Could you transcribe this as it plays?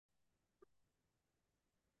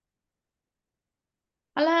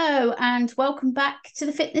Hello, and welcome back to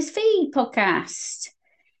the Fitness Feed podcast.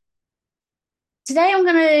 Today, I'm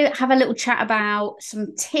going to have a little chat about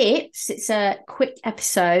some tips. It's a quick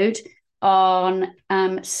episode on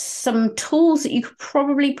some tools that you could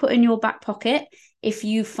probably put in your back pocket if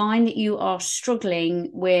you find that you are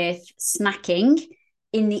struggling with snacking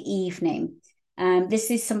in the evening.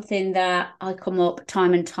 This is something that I come up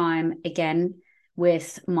time and time again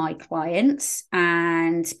with my clients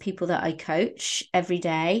and people that I coach every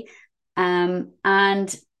day.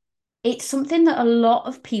 And it's something that a lot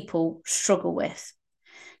of people struggle with.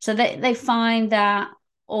 So they find that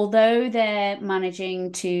although they're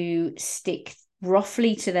managing to stick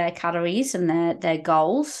roughly to their calories and their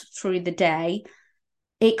goals through the day,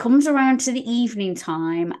 it comes around to the evening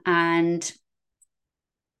time and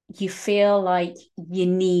you feel like you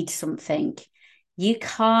need something. You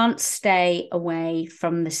can't stay away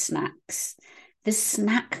from the snacks. The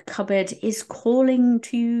snack cupboard is calling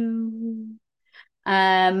to you.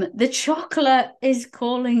 The chocolate is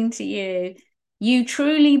calling to you. You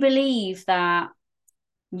truly believe that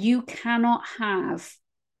you cannot have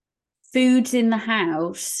foods in the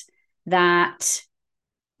house that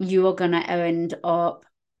you are going to end up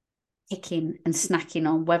picking and snacking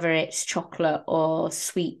on, whether it's chocolate or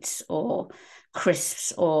sweets or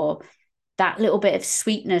crisps or that little bit of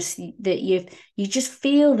sweetness that you just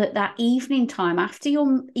feel that evening time after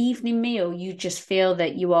your evening meal, you just feel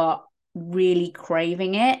that you are really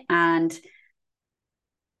craving it and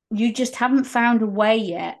you just haven't found a way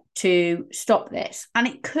yet to stop this. And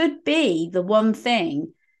it could be the one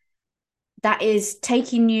thing that is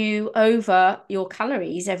taking you over your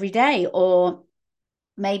calories every day, or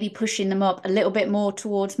maybe pushing them up a little bit more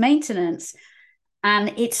towards maintenance.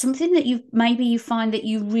 And it's something that you find that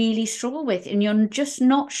you really struggle with, and you're just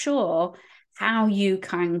not sure how you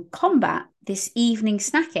can combat this evening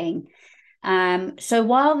snacking. So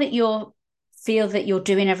while that you're feel that you're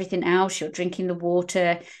doing everything else, you're drinking the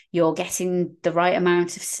water, you're getting the right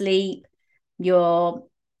amount of sleep, you're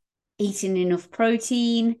eating enough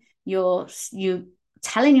protein, you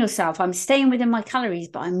telling yourself, I'm staying within my calories,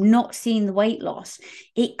 but I'm not seeing the weight loss.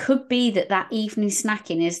 It could be that evening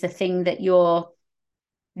snacking is the thing that you're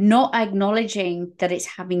not acknowledging, that it's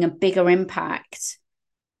having a bigger impact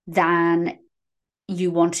than you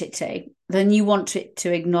want it to, then you want it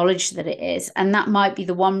to acknowledge that it is. And that might be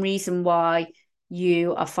the one reason why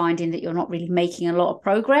you are finding that you're not really making a lot of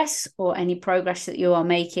progress, or any progress that you are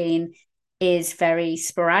making is very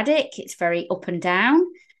sporadic. It's very up and down.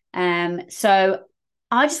 So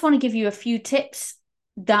I just want to give you a few tips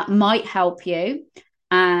that might help you.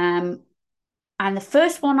 And the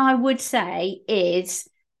first one I would say is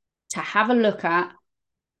to have a look at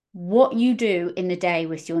what you do in the day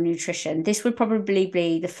with your nutrition. This would probably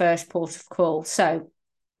be the first port of call. So,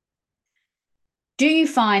 do you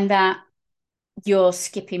find that you're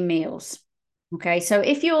skipping meals? Okay, so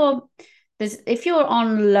if you're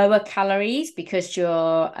on lower calories because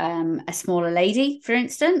you're a smaller lady, for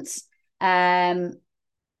instance, then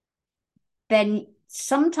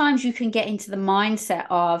sometimes you can get into the mindset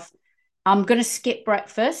of, I'm going to skip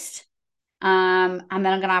breakfast. And then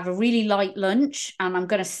I'm going to have a really light lunch, and I'm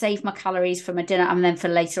going to save my calories for my dinner, and then for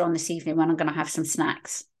later on this evening when I'm going to have some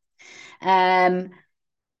snacks.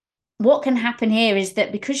 What can happen here is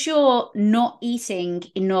that because you're not eating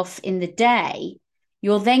enough in the day,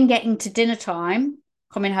 you're then getting to dinner time,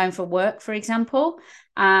 coming home from work, for example,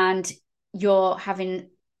 and you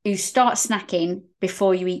start snacking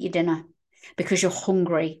before you eat your dinner because you're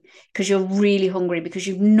hungry, because you're really hungry, because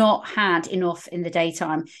you've not had enough in the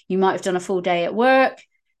daytime. You might have done a full day at work.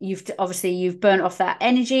 You've burnt off that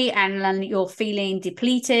energy, and then you're feeling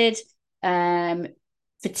depleted,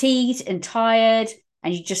 fatigued and tired,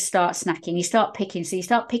 and you just start snacking. You start picking. So you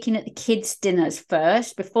start picking at the kids' dinners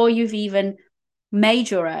first before you've even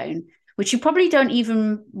made your own, which you probably don't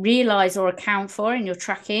even realize or account for in your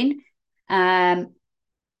tracking. And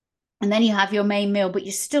then you have your main meal, but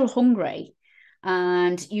you're still hungry.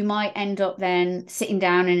 And you might end up then sitting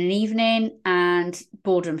down in an evening and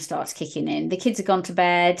boredom starts kicking in. The kids have gone to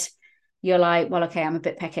bed. You're like, well, okay, I'm a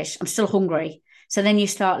bit peckish. I'm still hungry. So then you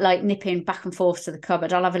start like nipping back and forth to the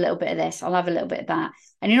cupboard. I'll have a little bit of this. I'll have a little bit of that.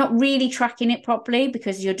 And you're not really tracking it properly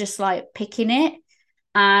because you're just like picking it.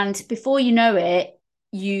 And before you know it,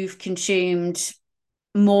 you've consumed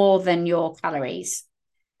more than your calories.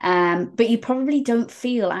 But you probably don't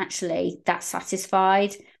feel actually that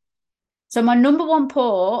satisfied. So my number one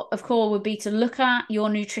port of call would be to look at your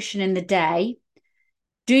nutrition in the day.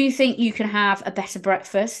 Do you think you can have a better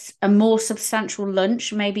breakfast, a more substantial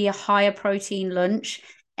lunch, maybe a higher protein lunch?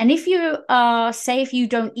 And if you say if you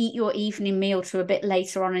don't eat your evening meal to a bit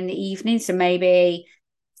later on in the evening, so maybe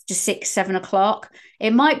to 6, 7 o'clock.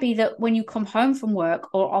 It might be that when you come home from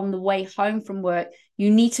work or on the way home from work,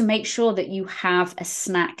 you need to make sure that you have a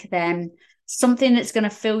snack then, something that's going to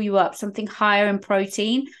fill you up, something higher in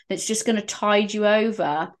protein that's just going to tide you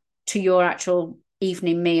over to your actual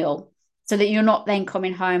evening meal, so that you're not then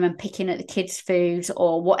coming home and picking at the kids' food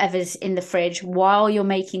or whatever's in the fridge while you're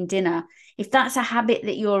making dinner. If that's a habit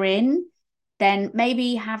that you're in, then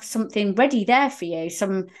maybe have something ready there for you.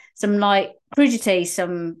 Some like crudités,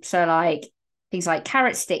 so like things like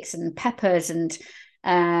carrot sticks and peppers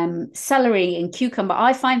and celery and cucumber.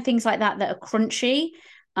 I find things like that are crunchy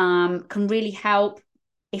can really help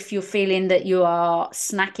if you're feeling that you are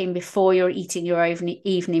snacking before you're eating your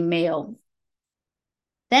evening meal.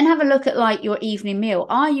 Then have a look at like your evening meal.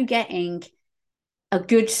 Are you getting a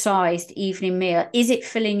good sized evening meal? Is it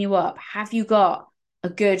filling you up? Have you got a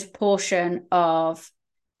good portion of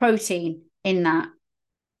protein in that?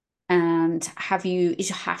 And is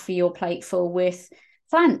half of your plate full with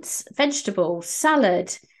plants, vegetables,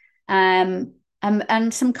 salad, and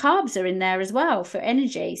some carbs are in there as well for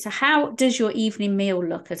energy. So how does your evening meal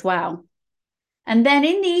look as well? And then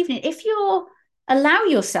in the evening, if you're allow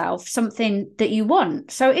yourself something that you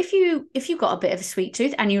want. So if you've got a bit of a sweet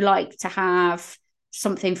tooth and you like to have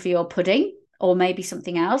something for your pudding or maybe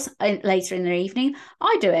something else later in the evening,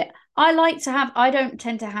 I do it. I don't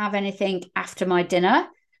tend to have anything after my dinner,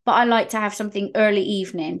 but I like to have something early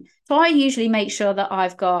evening. So I usually make sure that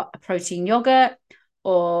I've got a protein yogurt,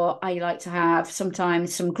 or I like to have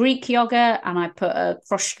sometimes some Greek yogurt and I put a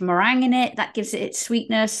crushed meringue in it. That gives it its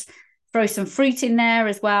sweetness. Throw some fruit in there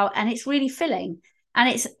as well, and it's really filling. And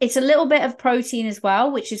it's a little bit of protein as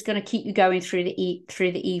well, which is going to keep you going through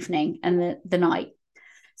the evening and the night.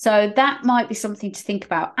 So that might be something to think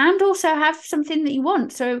about, and also have something that you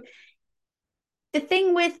want. So the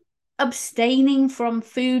thing with abstaining from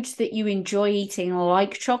foods that you enjoy eating,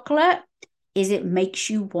 like chocolate, is it makes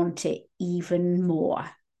you want it even more.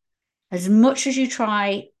 As much as you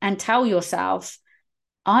try and tell yourself,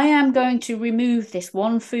 I am going to remove this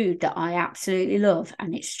one food that I absolutely love,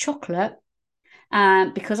 and it's chocolate,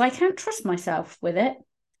 because I can't trust myself with it.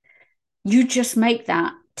 You just make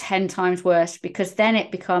that 10 times worse, because then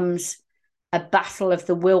it becomes a battle of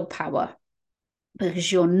the willpower,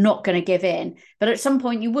 because you're not going to give in. But at some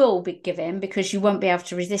point you will give in, because you won't be able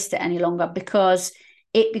to resist it any longer, because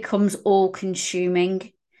it becomes all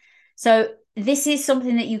consuming. So this is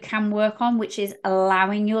something that you can work on, which is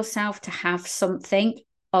allowing yourself to have something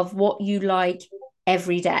of what you like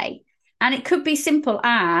every day. And it could be simple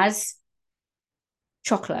as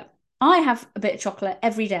chocolate. I have a bit of chocolate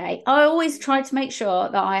every day. I always try to make sure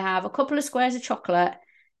that I have a couple of squares of chocolate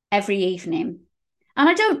every evening. And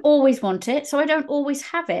I don't always want it, so I don't always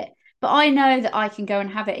have it. But I know that I can go and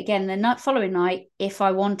have it again the following night if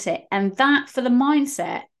I want it. And that, for the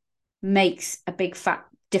mindset, makes a big fat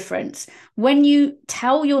difference. When you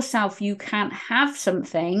tell yourself you can't have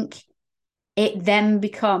something, it then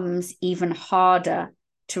becomes even harder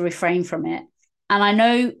to refrain from it. And I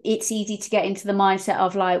know it's easy to get into the mindset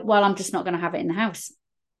of like, well, I'm just not going to have it in the house.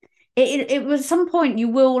 It was some point you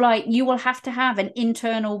will have to have an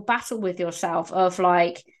internal battle with yourself of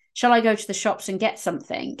like, shall I go to the shops and get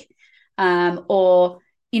something? Or,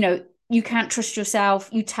 you can't trust yourself.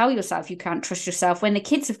 You tell yourself you can't trust yourself when the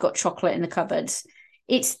kids have got chocolate in the cupboards.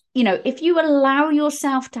 It's, if you allow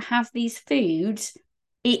yourself to have these foods,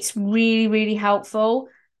 it's really, really helpful.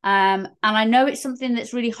 And I know it's something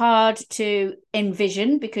that's really hard to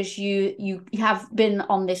envision, because you have been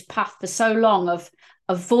on this path for so long of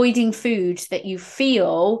avoiding foods that you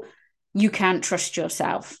feel you can't trust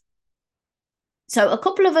yourself. So a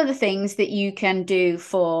couple of other things that you can do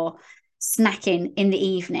for snacking in the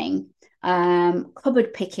evening.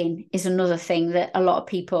 Cupboard picking is another thing that a lot of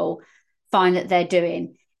people find that they're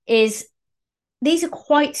doing. These are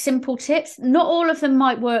quite simple tips. Not all of them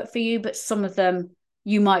might work for you, but some of them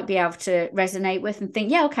you might be able to resonate with and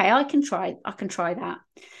think, yeah, okay, I can try that.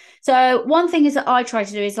 So one thing is that I try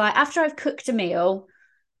to do is, like, after I've cooked a meal,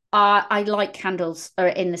 I like candles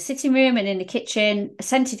in the sitting room and in the kitchen,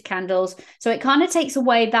 scented candles. So it kind of takes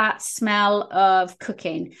away that smell of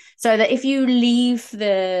cooking, so that if you leave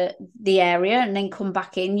the area and then come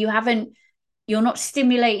back in, you're not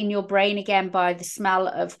stimulating your brain again by the smell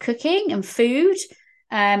of cooking and food,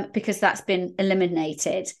 because that's been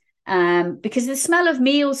eliminated. Because the smell of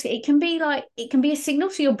meals, it can be a signal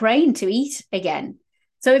to your brain to eat again.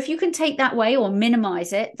 So if you can take that away or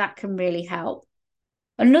minimize it, that can really help.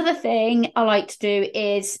 Another thing I like to do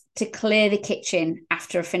is to clear the kitchen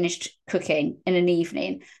after I've finished cooking in an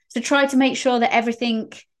evening. So try to make sure that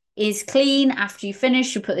everything is clean after you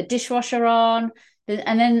finish. You put the dishwasher on,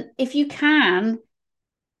 and then if you can,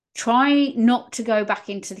 try not to go back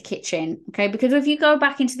into the kitchen, okay? Because if you go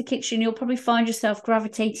back into the kitchen, you'll probably find yourself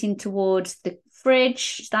gravitating towards the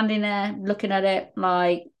fridge, standing there looking at it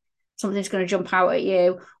like something's going to jump out at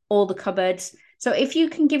you, or the cupboards. So if you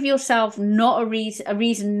can give yourself not a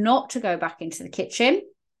reason not to go back into the kitchen,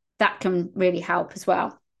 that can really help as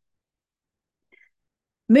well.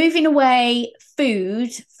 Moving away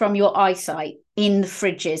food from your eyesight in the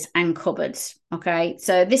fridges and cupboards. Okay,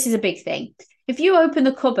 so this is a big thing. If you open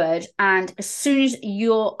the cupboard and as soon as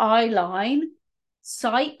your eye line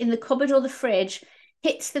sight in the cupboard or the fridge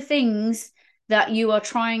hits the things that you are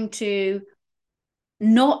trying to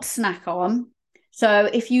not snack on. So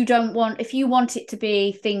if you want it to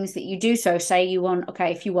be things that you do, so say you want,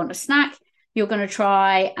 okay, if you want a snack, you're going to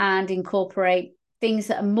try and incorporate things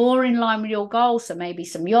that are more in line with your goal. So maybe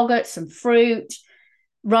some yogurt, some fruit,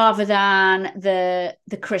 rather than the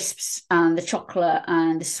crisps and the chocolate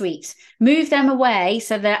and the sweets. Move them away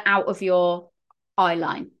so they're out of your eye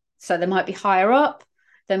line. So they might be higher up,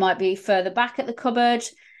 they might be further back at the cupboard.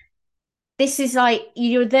 This is like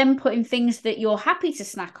you're then putting things that you're happy to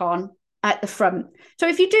snack on at the front. So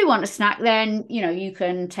if you do want a snack, then you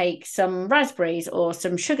can take some raspberries or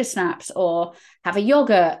some sugar snaps or have a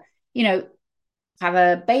yogurt, have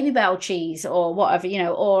a Baby Bell cheese or whatever,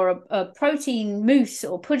 or a protein mousse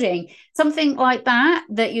or pudding, something like that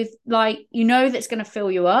you like, that's going to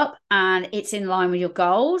fill you up and it's in line with your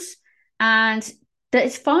goals, and that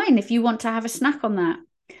it's fine if you want to have a snack on that.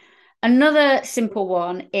 Another simple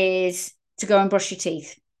one is to go and brush your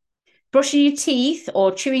teeth. Brushing your teeth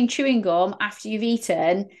or chewing gum after you've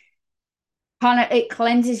eaten, it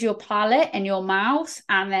cleanses your palate and your mouth,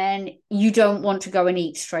 and then you don't want to go and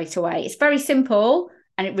eat straight away. It's very simple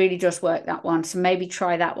and it really does work, that one. So maybe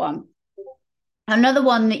try that one. Another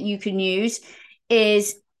one that you can use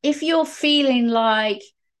is if you're feeling like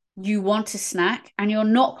you want to snack and you're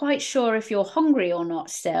not quite sure if you're hungry or not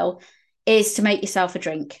still, is to make yourself a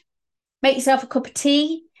drink. Make yourself a cup of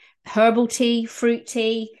tea, herbal tea, fruit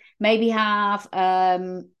tea. Maybe have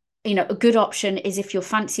a good option is if you're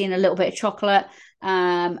fancying a little bit of chocolate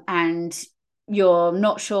and you're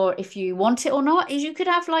not sure if you want it or not, is you could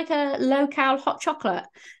have like a low-cal hot chocolate.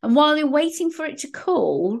 And while you're waiting for it to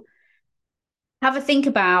cool, have a think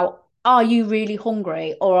about, are you really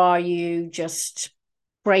hungry or are you just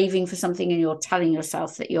craving for something and you're telling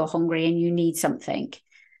yourself that you're hungry and you need something?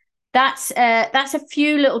 That's a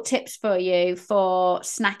few little tips for you for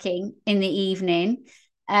snacking in the evening.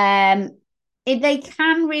 They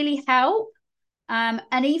can really help.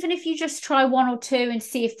 And even if you just try one or two and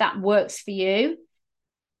see if that works for you,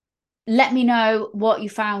 let me know what you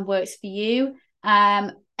found works for you.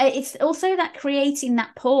 It's also that creating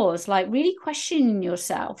that pause, like really questioning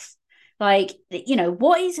yourself. Like,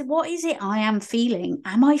 what is it I am feeling?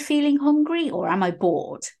 Am I feeling hungry or am I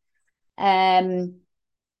bored?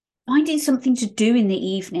 Finding something to do in the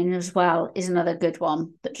evening as well is another good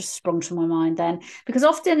one that just sprung to my mind then. Because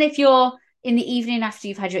often if you're in the evening after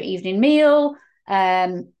you've had your evening meal,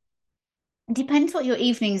 it depends what your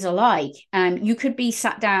evenings are like. You could be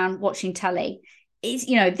sat down watching telly.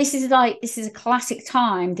 This is a classic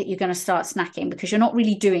time that you're going to start snacking because you're not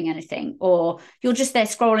really doing anything, or you're just there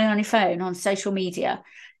scrolling on your phone on social media.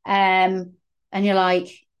 And you're like,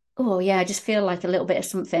 oh yeah, I just feel like a little bit of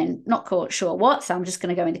something, not quite sure what. So I'm just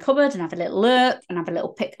going to go in the cupboard and have a little look and have a little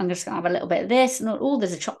pick. I'm just going to have a little bit of this, and oh,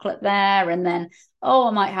 there's a chocolate there, and then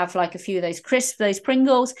I might have like a few of those crisps, those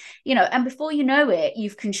Pringles, and before you know it,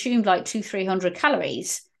 you've consumed like 200-300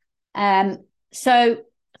 calories. So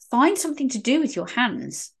find something to do with your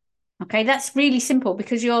hands. Okay, that's really simple,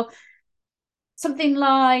 because you're something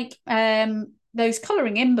like those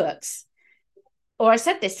colouring in books. Or I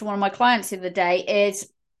said this to one of my clients the other day,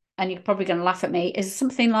 and you're probably going to laugh at me, is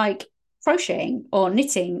something like crocheting or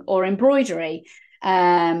knitting or embroidery.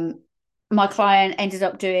 My client ended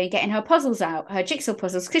up getting her puzzles out, her jigsaw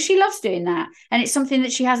puzzles, because she loves doing that. And it's something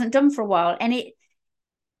that she hasn't done for a while. And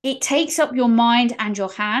it takes up your mind and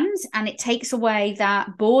your hands, and it takes away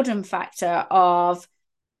that boredom factor of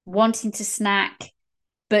wanting to snack,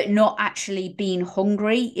 but not actually being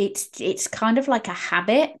hungry. It's kind of like a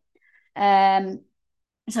habit.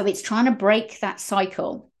 So it's trying to break that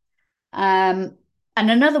cycle. And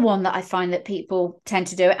another one that I find that people tend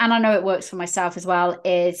to do, and I know it works for myself as well,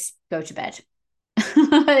 is go to bed.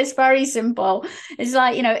 It's very simple. It's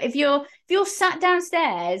like, if you're sat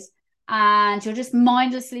downstairs and you're just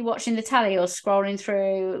mindlessly watching the telly or scrolling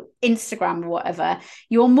through Instagram or whatever,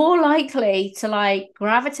 you're more likely to like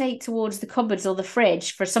gravitate towards the cupboards or the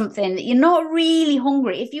fridge for something that you're not really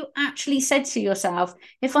hungry. If you actually said to yourself,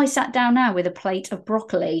 if I sat down now with a plate of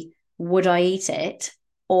broccoli, would I eat it?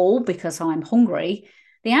 All because I'm hungry,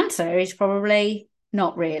 The answer is probably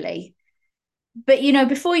not really. But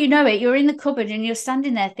before you know it, you're in the cupboard and you're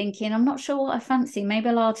standing there thinking, I'm not sure what I fancy. Maybe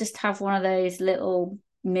I'll just have one of those little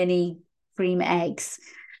mini cream eggs.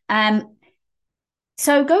 Um,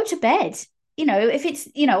 so go to bed. If it's,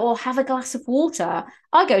 or have a glass of water.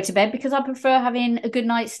 I go to bed because I prefer having a good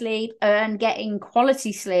night's sleep and getting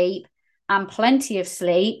quality sleep and plenty of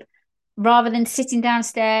sleep rather than sitting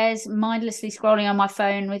downstairs mindlessly scrolling on my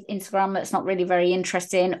phone with Instagram that's not really very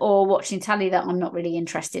interesting, or watching telly that I'm not really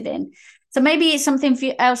interested in. So maybe it's something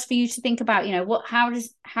else for you to think about. How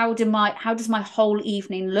does my whole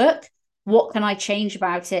evening look? What can I change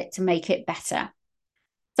about it to make it better?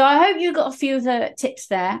 So I hope you got a few of the tips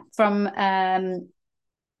there from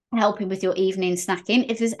helping with your evening snacking.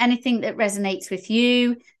 If there's anything that resonates with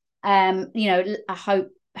you,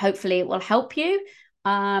 hopefully it will help you.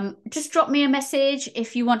 Just drop me a message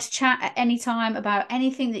if you want to chat at any time about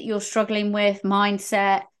anything that you're struggling with,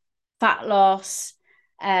 mindset, fat loss,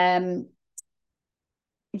 um,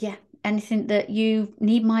 yeah, anything that you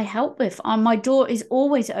need my help with. My door is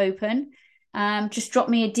always open. Just drop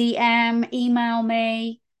me a DM, email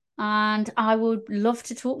me, and I would love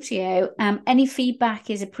to talk to you. Any feedback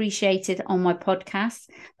is appreciated on my podcast.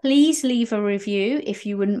 Please leave a review if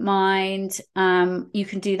you wouldn't mind. You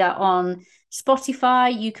can do that on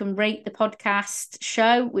Spotify. You can rate the podcast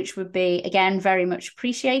show, which would be, again, very much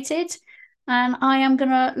appreciated. And I am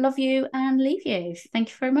going to love you and leave you. Thank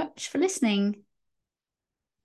you very much for listening.